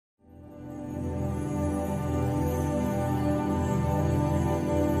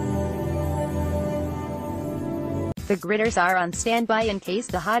The gritters are on standby in case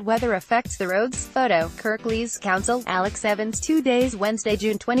the hot weather affects the roads. Photo, Kirklees Council, Alex Evans. 2 days, Wednesday,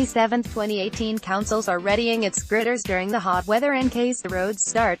 June 27, 2018. Councils are readying its gritters during the hot weather in case the roads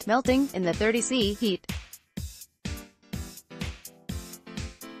start melting in the 30°C heat.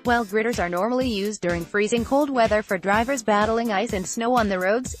 While gritters are normally used during freezing cold weather for drivers battling ice and snow on the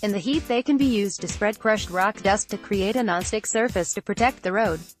roads, in the heat they can be used to spread crushed rock dust to create a non-stick surface to protect the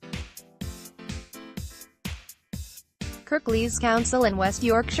road. Kirklees Council in West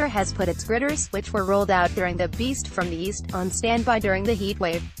Yorkshire has put its gritters, which were rolled out during the Beast from the East, on standby during the heat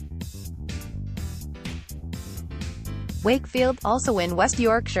wave. Wakefield, also in West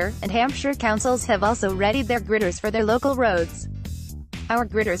Yorkshire, and Hampshire councils have also readied their gritters for their local roads. Our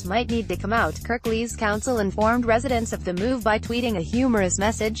gritters might need to come out. Kirklees Council informed residents of the move by tweeting a humorous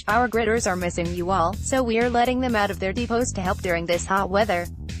message: "Our gritters are missing you all, so we're letting them out of their depots to help during this hot weather."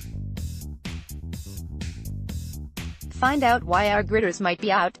 Find out why our gritters might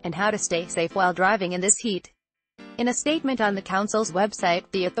be out, and how to stay safe while driving in this heat. In a statement on the council's website,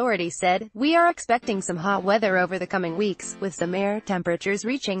 the authority said, "We are expecting some hot weather over the coming weeks, with some air temperatures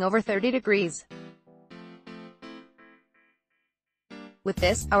reaching over 30 degrees. With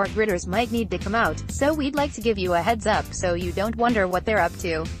this, our gritters might need to come out, so we'd like to give you a heads up so you don't wonder what they're up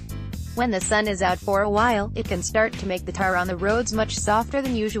to. When the sun is out for a while, it can start to make the tar on the roads much softer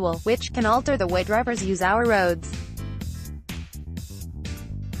than usual, which can alter the way drivers use our roads.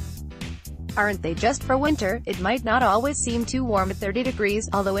 Aren't they just for winter? It might not always seem too warm at 30 degrees,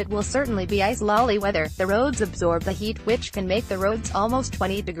 although it will certainly be ice lolly weather. The roads absorb the heat, which can make the roads almost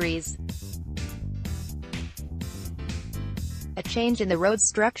 20 degrees. A change in the road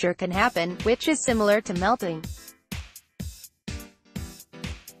structure can happen, which is similar to melting.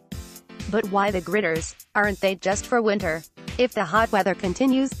 But why the gritters? Aren't they just for winter? If the hot weather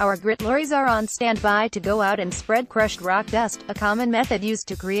continues, our grit lorries are on standby to go out and spread crushed rock dust, a common method used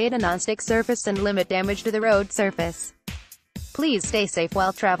to create a non-stick surface and limit damage to the road surface. Please stay safe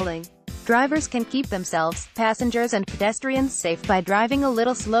while traveling. Drivers can keep themselves, passengers and pedestrians safe by driving a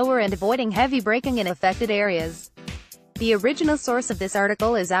little slower and avoiding heavy braking in affected areas. The original source of this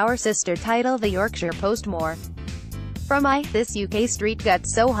article is our sister title, the Yorkshire Post. More from this UK street got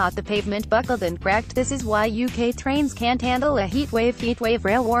so hot the pavement buckled and cracked. This is why UK trains can't handle a heat wave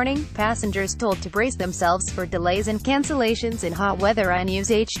rail warning. Passengers told to brace themselves for delays and cancellations in hot weather. iNews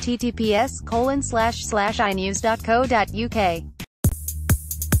https://inews.co.uk